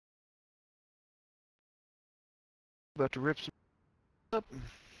About to rip some up.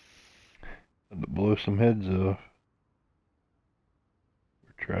 About to blow some heads off.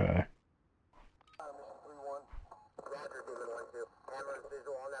 Or try.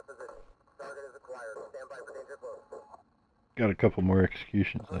 Got a couple more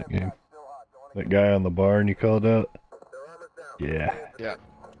executions in that game. That guy on the barn you called out? Yeah. Yeah.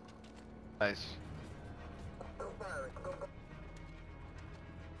 Nice.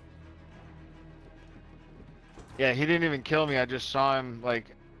 Yeah, he didn't even kill me. I just saw him, like,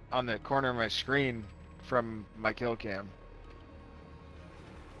 on the corner of my screen from my kill cam.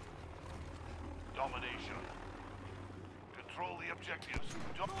 Domination. Control the objectives.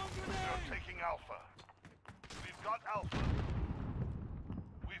 They're taking Alpha. We've got Alpha.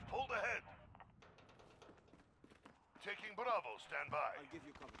 We've pulled ahead. Taking Bravo, stand by. I'll give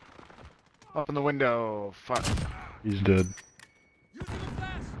you cover. Up in the window. Fuck. He's dead.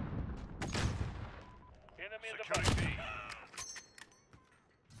 Securing B.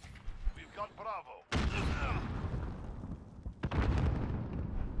 We've got Bravo.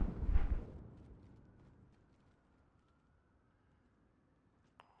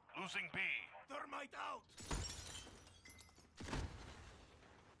 Losing B. Thermite out.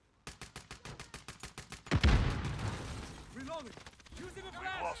 Reloading. Using a We've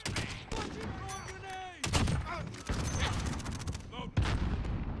flash. lost B. Launching throw grenade. Load.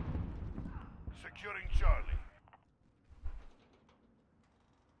 Securing Charlie.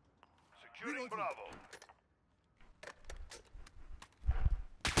 Securing Bravo.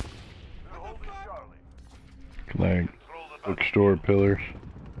 They're holding Charlie. Flag. Control the Bookstore pillars.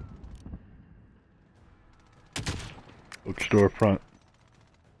 Bookstore front.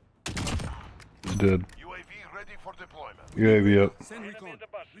 He's dead. UAV ready for deployment. UAV up. Send recon.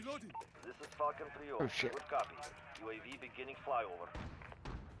 Reloading. This is Falcon 3-0. Oh, shit. Good copy. UAV beginning flyover.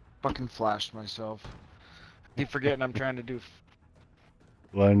 Fucking flashed myself. Keep forgetting I'm trying to do.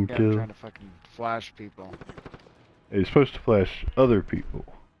 Line Yeah, I'm kill. trying to fucking flash people. Hey, you're supposed to flash other people.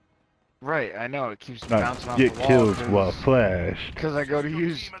 Right, I know. It keeps Not bouncing off get the wall. killed while flashed. Because I go to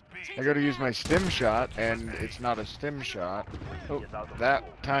use. Team at B. I go to use my stim shot, and it's not a stim shot. Oh,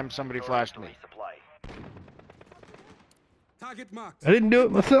 that time somebody flashed me. Supply. Target marked. I didn't do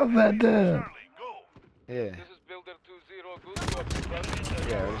it myself that time. Charlie, go. Yeah. This is Builder 2-0. Good copy.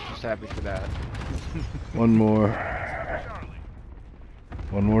 Yeah, I was just happy for that. One more. Charlie.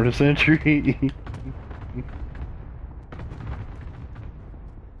 One more to century.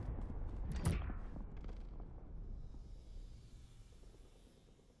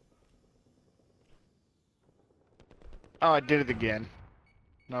 Oh, I did it again.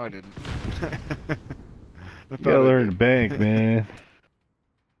 No, I didn't. I You thought gotta I learn did. to bank, man.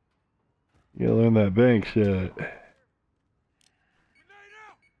 You gotta learn that bank shot.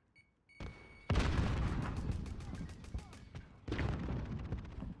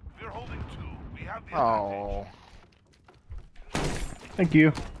 We're holding 2. We have the Oh, Thank you.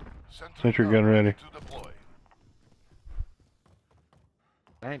 advantage. Sentry gun ready. To deploy.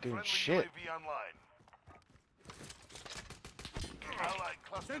 I ain't doing Friendly shit. UAV online. Allied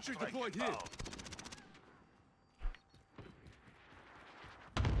cluster Sentry strike deployed here. inbound.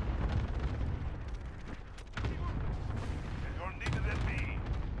 You're needed at B.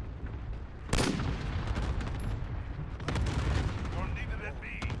 You're needed at B.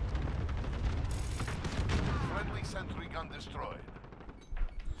 Friendly sentry gun destroyed.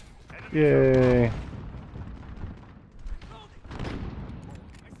 Enemies are Yay.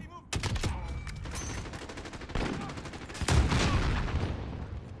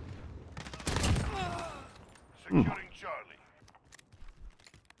 securing Charlie.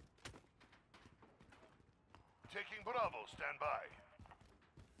 Taking Bravo, stand by.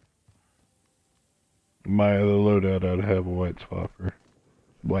 My other loadout, I'd have a white phosphor.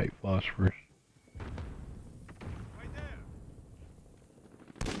 White phosphorus. Right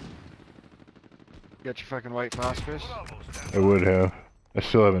there. Got your fucking white phosphorus? Bravo, stand I by. would have. I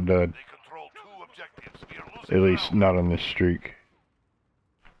still haven't died. They control 2 objectives. We are losing At least ground. not on this streak.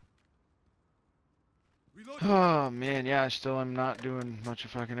 Reloading. Oh man, yeah, I still am not doing much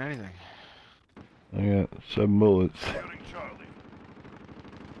of fucking anything. I got 7 bullets. Securing Charlie.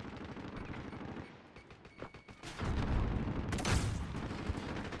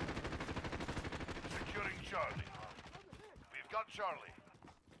 Securing Charlie. We've got Charlie.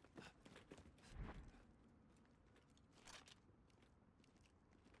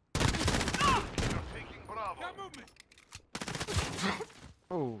 We're taking Bravo. Got movement.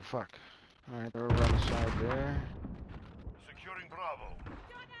 Oh fuck. Alright, they're over on the side there. Securing Bravo.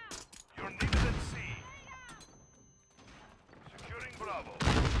 You're needed at C. Securing Bravo.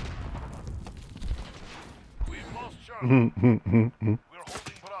 We've lost lost Charlie. We're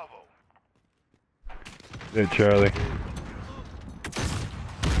holding Bravo. Hey, Charlie.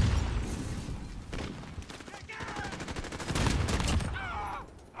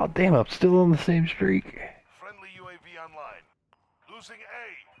 Oh, damn, I'm still on the same streak. Friendly UAV online. Losing A.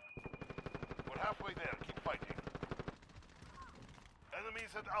 We're halfway there. Keep fighting.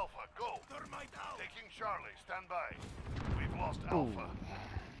 Enemies at Alpha. Go. Taking Charlie. Stand by. We've lost Alpha.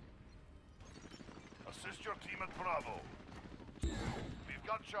 Assist your team at Bravo. We've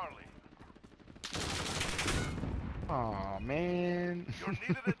got Charlie. Oh man. You're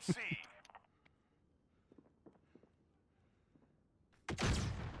needed at C.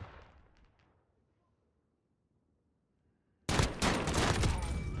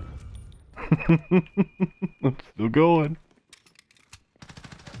 I'm still going.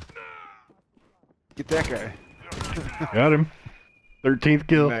 Get that guy. Got him. 13th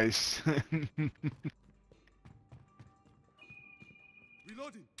kill. Nice. Reloading.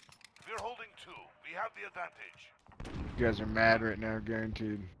 We're holding 2. We have the advantage. You guys are mad right now,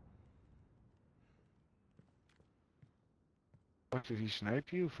 guaranteed. What did he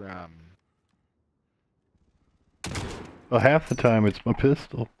snipe you from? Well, half the time it's my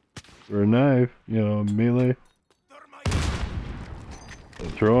pistol. Or a knife, you know, melee. The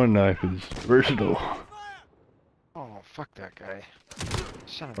throwing knife is versatile. Oh, fuck that guy.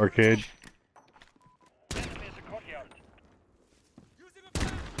 Son of Arcade. Enemy at the courtyard. Using a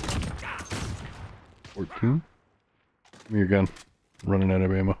flash. 14. Give me your gun. I'm running out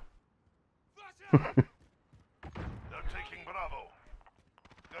of ammo. Flash out. They're taking Bravo.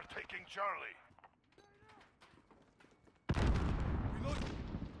 They're taking Charlie. Reloading.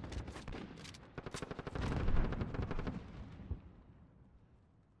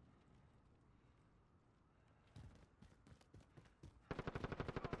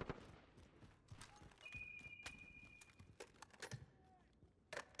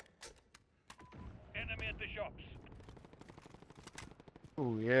 Enemy at the shops.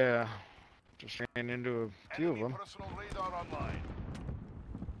 Oh yeah. Just ran into a few of Enemy them. personal radar online.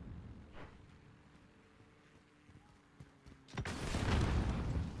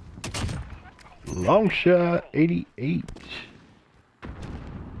 Long shot, 88.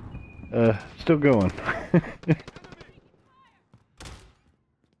 Still going.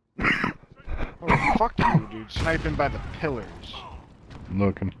 Oh, fuck you, dude. Sniping by the pillars.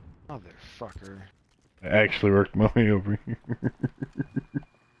 Looking. Motherfucker. I actually worked my way over here. I'm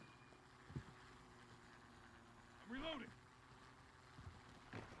reloading.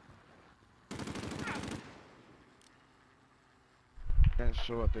 And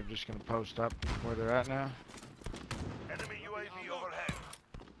so what, they're just gonna post up where they're at now? Enemy UAV overhead.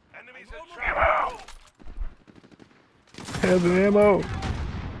 Enemies at Charlie. Have ammo.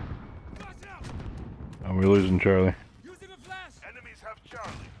 Flash out. Oh, we're losing Charlie. Using a flash. Enemies have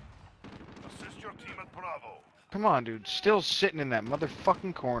Charlie. Assist your team at Bravo. Come on, dude. Still sitting in that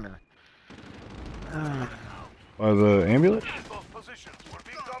motherfucking corner. By the ambulance? Those positions. We're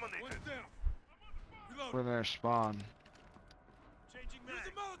being dominated. One's down. Reloading. Where their spawn. Changing mag. Use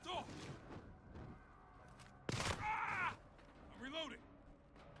a Molotov. Ah! I'm reloading.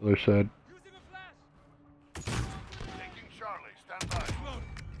 Other side. Using a flash. Taking Charlie. Stand by.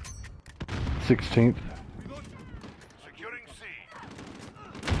 Reloading. 16th. Reloading. Securing C.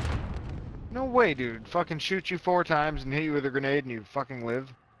 No way, dude. Fucking shoot you 4 times and hit you with a grenade and you fucking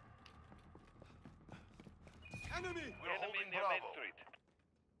live. Enemy. We're Enemy holding near Main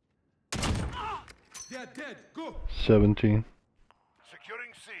Bravo. Street. They're dead. Go. 17.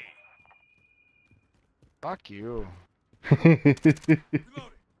 Securing C. Fuck you. Reloading.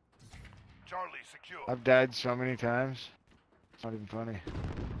 Charlie secure. I've died so many times. It's not even funny.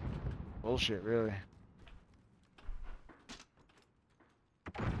 Bullshit, really.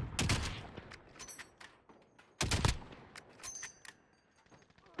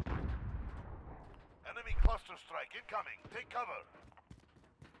 Enemy cluster strike incoming. Take cover.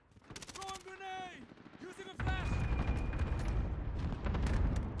 Throwing grenade. Using a flash.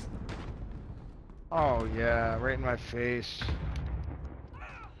 Oh yeah, right in my face.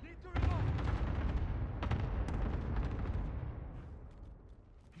 Need to reload.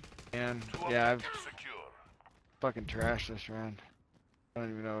 And Two yeah, I've objectives secure. fucking trashed this round. I don't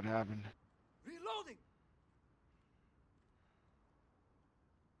even know what happened. Reloading.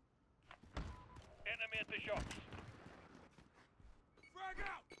 Enemy at the shops. Frag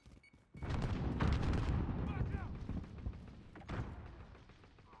out. Flash out.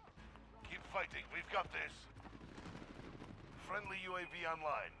 Keep fighting. We've got this. Friendly UAV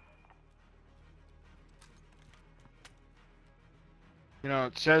online. You know,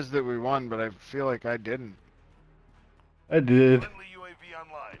 it says that we won, but I feel like I didn't. I did. Friendly UAV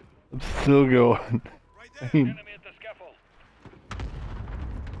online. I'm still going. Right I there. mean, Enemy at the scaffold.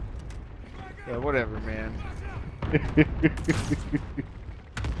 Yeah, whatever, man.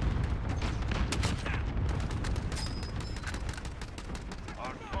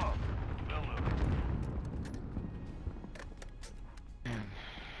 On bomb. Miller.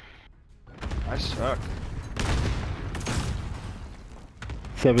 I suck.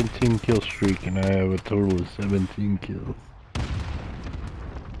 17 kill streak, and I have a total of 17 kills.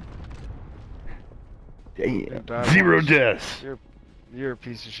 Damn. Die 0 once. deaths. You're a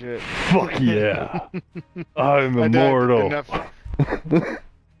piece of shit. Fuck yeah. I'm I died immortal. enough.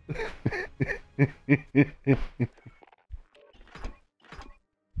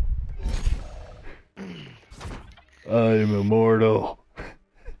 I'm immortal.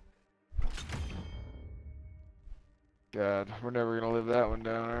 God, we're never gonna live that one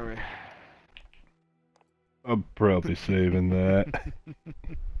down, are we? I'm probably saving that.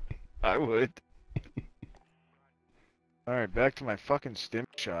 I would. Alright, back to my fucking stim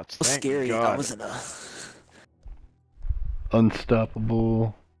shots. Thank Scary. God. That wasn't a.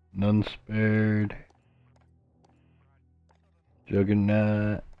 Unstoppable. None spared.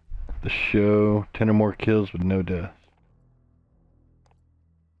 Juggernaut. The show. 10 or more kills with no deaths.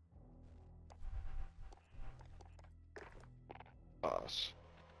 Boss.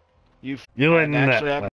 You You and actually that. have